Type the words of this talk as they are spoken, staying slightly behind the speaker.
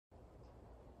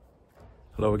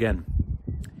Hello again.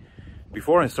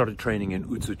 Before I started training in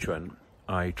Utsuchuan,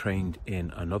 I trained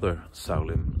in another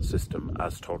Shaolin system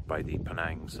as taught by the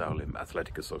Penang Shaolin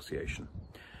Athletic Association.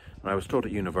 And I was taught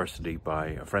at university by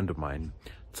a friend of mine,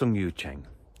 Ch'ng Ewe Cheng.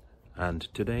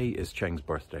 And today is Cheng's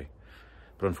birthday.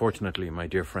 But unfortunately, my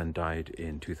dear friend died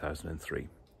in 2003.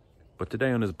 But today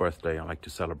on his birthday, I like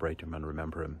to celebrate him and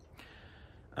remember him.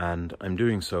 And I'm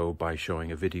doing so by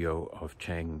showing a video of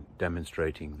Cheng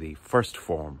demonstrating the first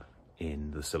form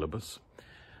in the syllabus.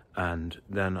 And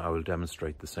then I will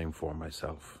demonstrate the same form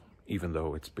myself, even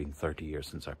though it's been 30 years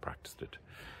since I practiced it.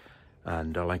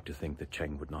 And I like to think that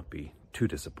Cheng would not be too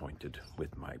disappointed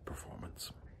with my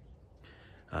performance.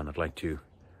 And I'd like to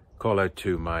call out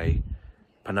to my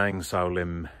Penang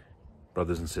Shaolin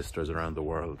brothers and sisters around the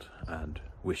world and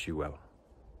wish you well.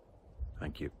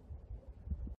 Thank you.